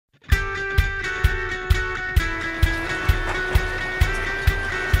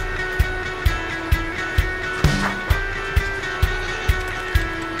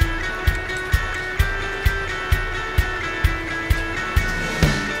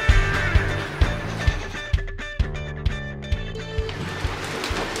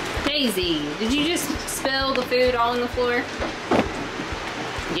crazy. Did you just spill the food all on the floor?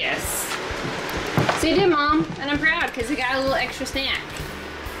 Yes. So you did, Mom, and I'm proud because I got a little extra snack.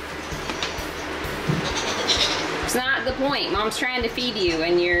 It's not the point. Mom's trying to feed you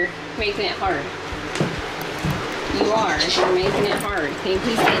and you're making it hard. You are. You're making it hard. Can you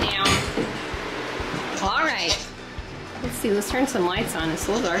please stay down? All right. Let's see. Let's turn some lights on. It's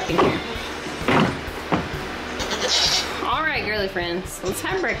a little dark in here. All right, girly friends. Let's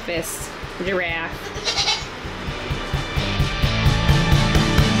have breakfast. Giraffe.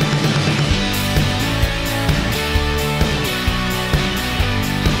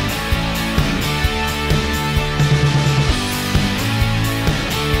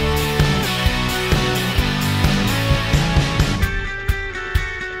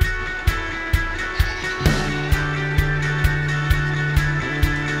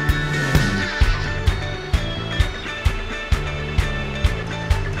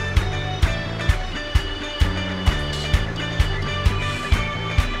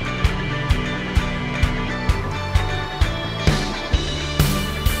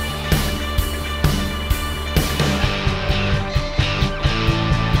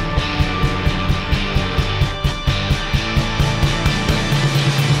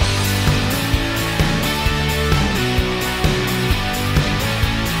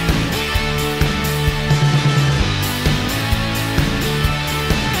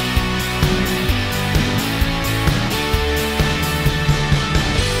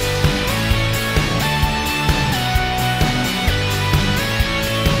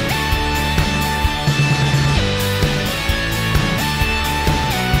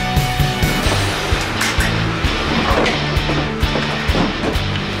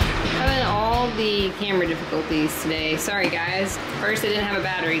 Camera difficulties today. Sorry guys. First I didn't have a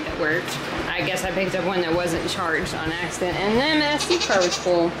battery that worked. I guess I picked up one that wasn't charged on accident, and then my SD card was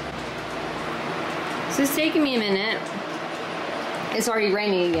full. So it's taking me a minute. It's already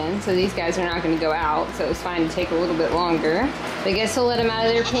raining again, so these guys are not going to go out, so it's fine to take a little bit longer. But I guess I'll let them out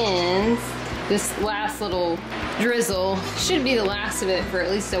of their pens. This last little drizzle should be the last of it for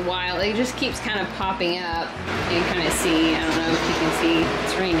at least a while. It just keeps kind of popping up. You can kind of see, I don't know if you can see,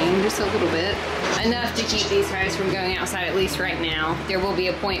 it's raining just a little bit. Enough to keep these guys from going outside, at least right now. There will be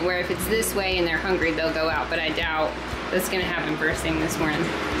a point where if it's this way and they're hungry, they'll go out, but I doubt that's gonna happen first thing this morning.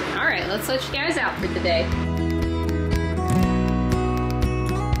 All right, let's let you guys out for the day.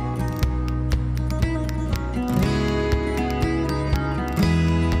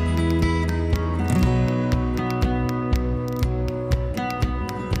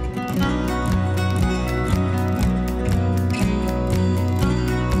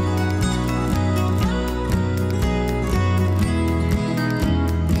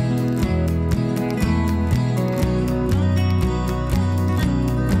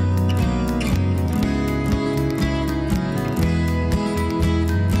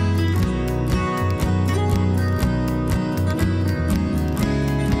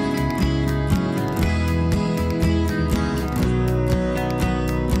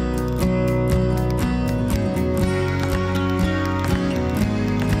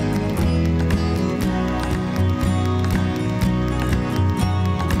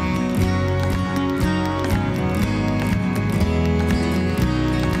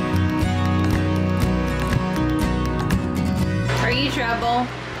 Trouble.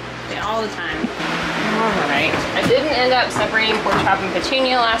 Yeah, all the time. Alright. I didn't end up separating pork chop and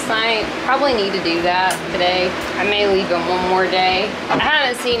petunia last night. Probably need to do that today. I may leave them one more day. I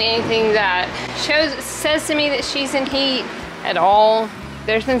haven't seen anything that says to me that she's in heat at all.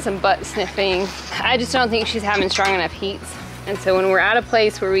 There's been some butt sniffing. I just don't think she's having strong enough heats. And so when we're at a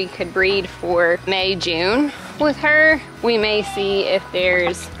place where we could breed for May, June with her, we may see if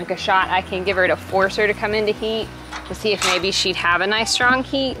there's like a shot I can give her to force her to come into heat to see if maybe she'd have a nice strong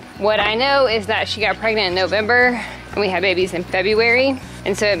heat. What I know is that she got pregnant in November and we had babies in February.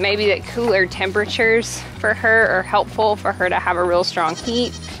 And so it may be that cooler temperatures for her are helpful for her to have a real strong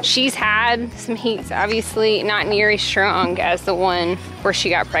heat. She's had some heats, obviously not near as strong as the one where she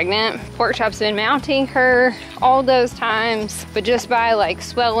got pregnant. Pork chop's been mounting her all those times, but just by like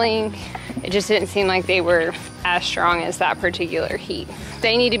swelling, it just didn't seem like they were as strong as that particular heat.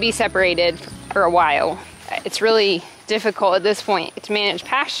 They need to be separated for a while. It's really difficult at this point to manage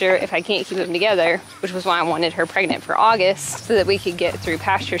pasture if I can't keep them together, which was why I wanted her pregnant for August so that we could get through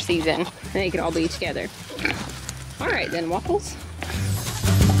pasture season and they could all be together. All right then, Waffles.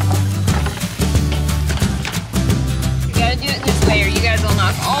 You gotta do it this way or you guys will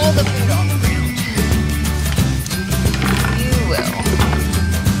knock all the food off the ground. You will.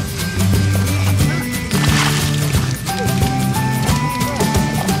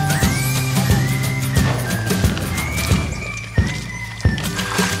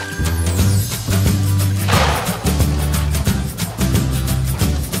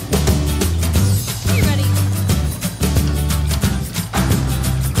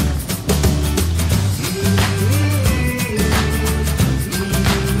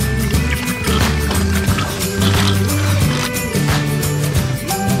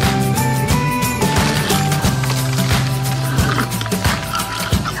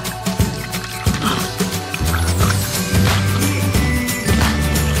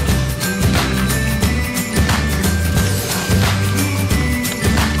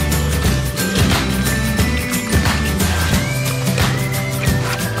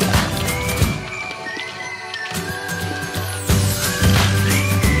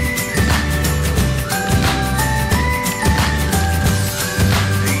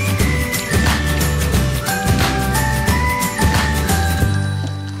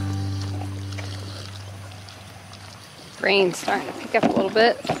 rain's starting to pick up a little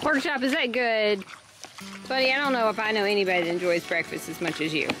bit. Pork chop, is that good? Buddy, I don't know if I know anybody that enjoys breakfast as much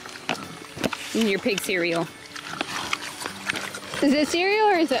as you. And your pig cereal. Is it cereal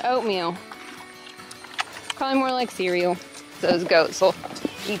or is it oatmeal? Probably more like cereal. Those goats will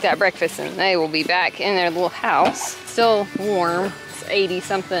eat that breakfast and they will be back in their little house. Still warm. It's 80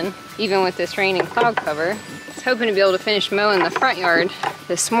 something, even with this rain and cloud cover. I was hoping to be able to finish mowing the front yard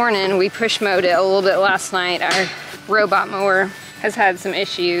this morning. We push mowed it a little bit last night. Our robot mower has had some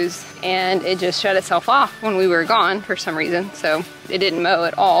issues and it just shut itself off when we were gone for some reason. So it didn't mow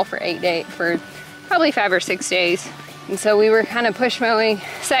at all for probably 5 or 6 days. And so we were kind of push mowing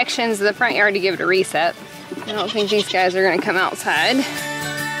sections of the front yard to give it a reset. I don't think these guys are gonna come outside.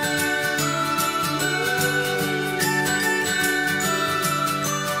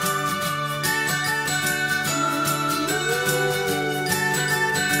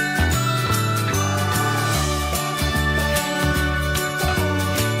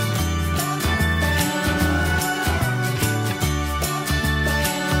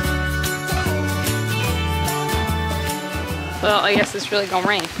 Well, I guess it's really gonna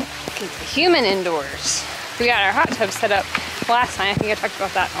rain. Keep the human indoors. We got our hot tub set up last night. I think I talked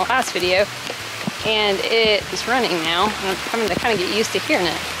about that in the last video. And it is running now. I'm having to kind of get used to hearing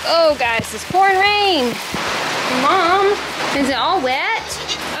it. Oh guys, it's pouring rain. Mom, is it all wet?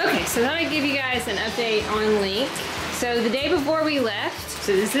 Okay, so then I give you guys an update on Link. So the day before we left,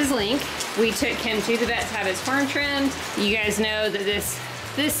 so this is Link. We took him to the vet to have his horn trimmed. You guys know that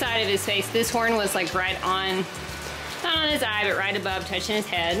this side of his face, this horn was like right on, not on his eye, but right above, touching his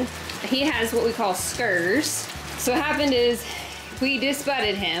head. He has what we call skurs. So what happened is we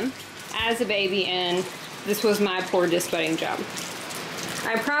disbudded him as a baby, and this was my poor disbudding job.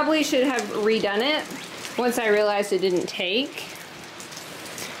 I probably should have redone it once I realized it didn't take.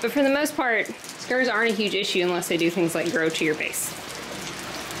 But for the most part, skurs aren't a huge issue unless they do things like grow to your base.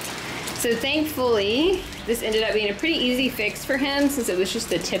 So thankfully, this ended up being a pretty easy fix for him since it was just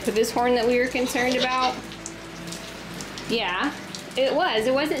the tip of his horn that we were concerned about. Yeah, it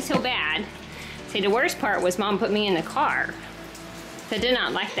wasn't so bad. See, the worst part was Mom put me in the car. I did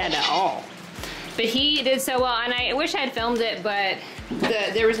not like that at all. But he did so well, and I wish I had filmed it, but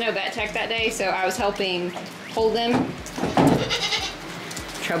there was no vet tech that day, so I was helping hold him.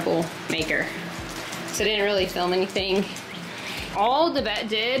 Troublemaker. So I didn't really film anything. All the vet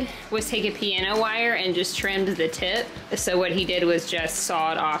did was take a piano wire and just trimmed the tip. So what he did was just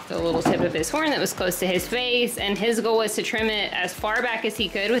sawed off the little tip of his horn that was close to his face, and his goal was to trim it as far back as he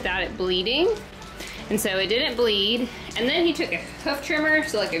could without it bleeding. And so it didn't bleed. And then he took a hoof trimmer,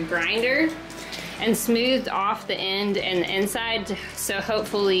 so like a grinder, and smoothed off the end and the inside. So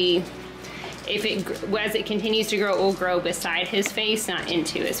hopefully, as it continues to grow, it will grow beside his face, not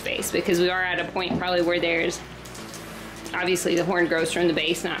into his face, because we are at a point probably where there's, obviously the horn grows from the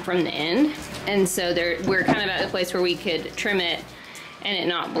base, not from the end. And so we're kind of at the place where we could trim it and it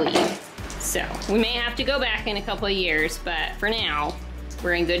not bleed. So we may have to go back in a couple of years, but for now,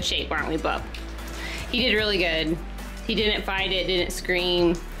 we're in good shape, aren't we, Bub? He did really good. He didn't fight it, didn't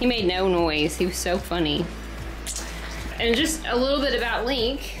scream. He made no noise. He was so funny. And just a little bit about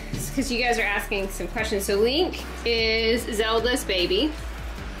Link, because you guys are asking some questions. So Link is Zelda's baby.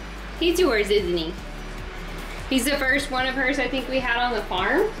 He's yours, isn't he? He's the first one of hers I think we had on the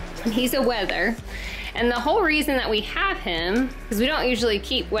farm. He's a wether. And the whole reason that we have him, because we don't usually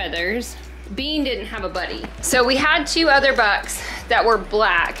keep wethers, Bean didn't have a buddy. So we had 2 other bucks that were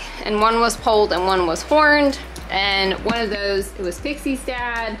black, and one was polled and one was horned. And one of those, it was Pixie's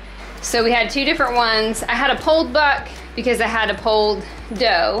dad. So we had 2 different ones. I had a polled buck because I had a polled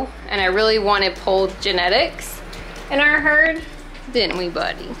doe, and I really wanted polled genetics in our herd, didn't we,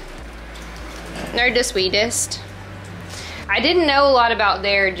 buddy? They're the sweetest. I didn't know a lot about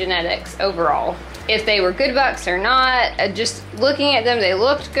their genetics overall, if they were good bucks or not. Just looking at them, they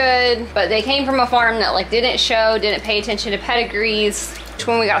looked good, but they came from a farm that like didn't pay attention to pedigrees.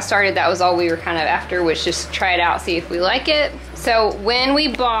 When we got started, that was all we were kind of after, was just try it out, see if we like it. So when we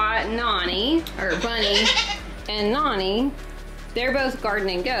bought Nani, or Bunny and Nani, they're both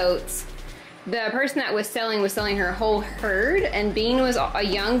gardening goats. The person that was selling her whole herd, and Bean was a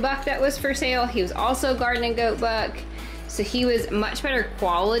young buck that was for sale. He was also a gardening goat buck. So he was much better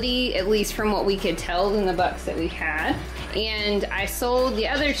quality, at least from what we could tell, than the bucks that we had. And I sold the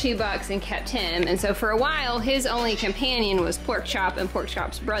other 2 bucks and kept him. And so for a while, his only companion was Pork Chop and Pork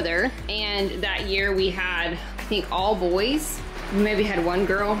Chop's brother. And that year we had, I think, all boys. We maybe had 1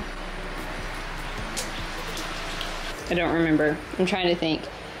 girl. I don't remember. I'm trying to think.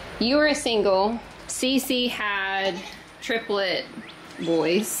 You were a single. Cece had triplet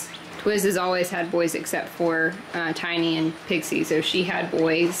boys. Twiz has always had boys except for Tiny and Pixie, so she had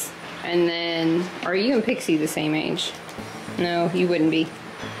boys. And then, are you and Pixie the same age? No, you wouldn't be.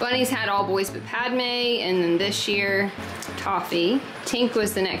 Bunny's had all boys but Padme, and then this year, Toffee. Tink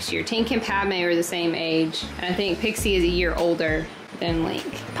was the next year. Tink and Padme are the same age, and I think Pixie is a year older than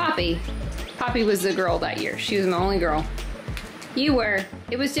Link. Poppy. Poppy was the girl that year. She was my only girl. You were.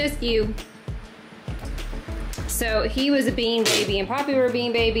 It was just you. So he was a Bean baby and Poppy were a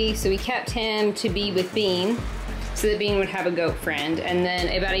Bean baby, so we kept him to be with Bean so that Bean would have a goat friend. And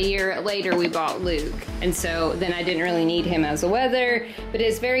then about a year later we bought Luke. And so then I didn't really need him as a wether, but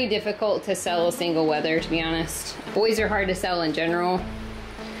it's very difficult to sell a single wether, to be honest. Boys are hard to sell in general.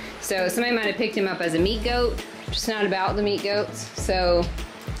 So somebody might have picked him up as a meat goat, just not about the meat goats. So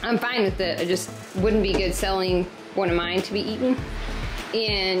I'm fine with it. I just wouldn't be good selling one of mine to be eaten.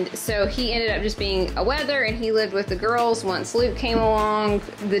 And so he ended up just being a wether, and he lived with the girls. Once Luke came along,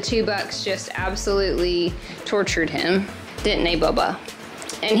 the two bucks just absolutely tortured him, didn't they, Bubba?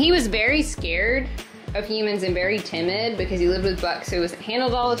 And he was very scared of humans and very timid because he lived with bucks, so he wasn't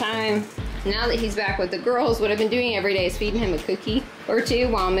handled all the time. Now that he's back with the girls, what I've been doing every day is feeding him a cookie or two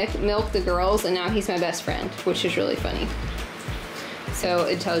while I milk the girls, and now he's my best friend, which is really funny. So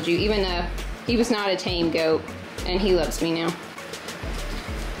it tells you, even though he was not a tame goat, and he loves me now.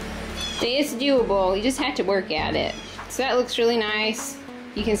 It's doable, you just have to work at it. So that looks really nice.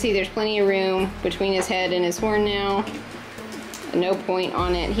 You can see there's plenty of room between his head and his horn now. No point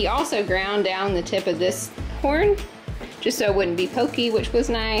on it. He also ground down the tip of this horn, just so it wouldn't be pokey, which was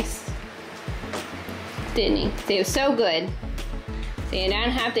nice. Didn't he? So it was so good. So you don't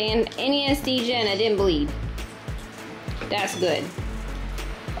have to any anesthesia and I didn't bleed. That's good.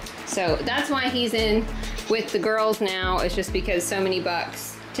 So that's why he's in with the girls now. It's just because so many bucks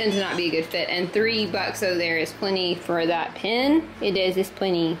tend to not be a good fit, and 3 bucks over there is plenty for that pen. It is, it's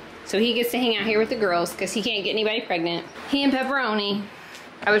plenty. So he gets to hang out here with the girls because he can't get anybody pregnant. He and Pepperoni.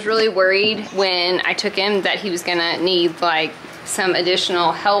 I was really worried when I took him that he was gonna need like some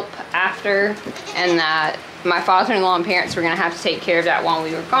additional help after, and that my father-in-law and parents were gonna have to take care of that while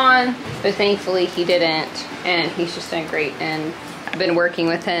we were gone, but thankfully he didn't, and he's just done great. And I've been working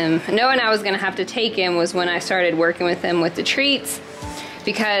with him. Knowing I was gonna have to take him was when I started working with him with the treats,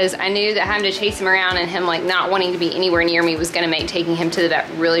 because I knew that having to chase him around and him like not wanting to be anywhere near me was gonna make taking him to the vet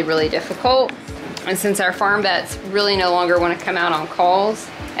really, really difficult. And since our farm vets really no longer wanna come out on calls,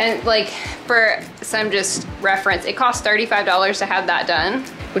 and like for some just reference, it costs $35 to have that done,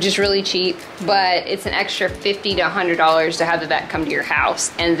 which is really cheap, but it's an extra $50 to $100 to have the vet come to your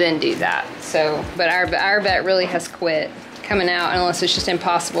house and then do that. So, but our vet really has quit coming out unless it's just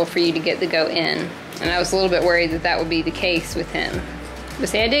impossible for you to get the goat in. And I was a little bit worried that that would be the case with him. But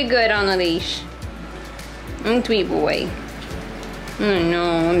see, I did good on the leash. I'm a tweet boy. Oh no,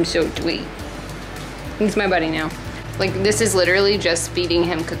 I'm so tweet. He's my buddy now. Like, this is literally just feeding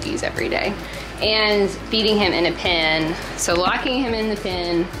him cookies every day. And feeding him in a pen. So locking him in the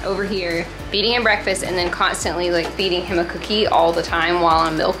pen over here, feeding him breakfast, and then constantly like feeding him a cookie all the time while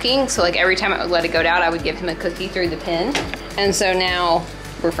I'm milking. So like every time I would let it go down, I would give him a cookie through the pen. And so now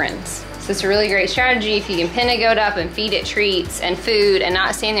we're friends. So it's a really great strategy if you can pin a goat up and feed it treats and food and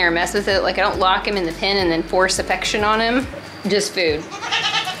not stand there and mess with it. Like, I don't lock him in the pen and then force affection on him. Just food.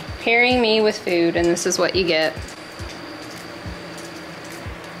 Pairing me with food, and this is what you get.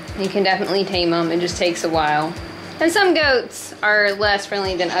 You can definitely tame them. It just takes a while. And some goats are less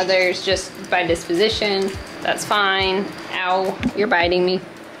friendly than others just by disposition. That's fine. Ow, you're biting me.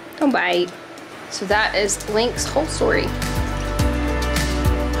 Don't bite. So that is Link's whole story.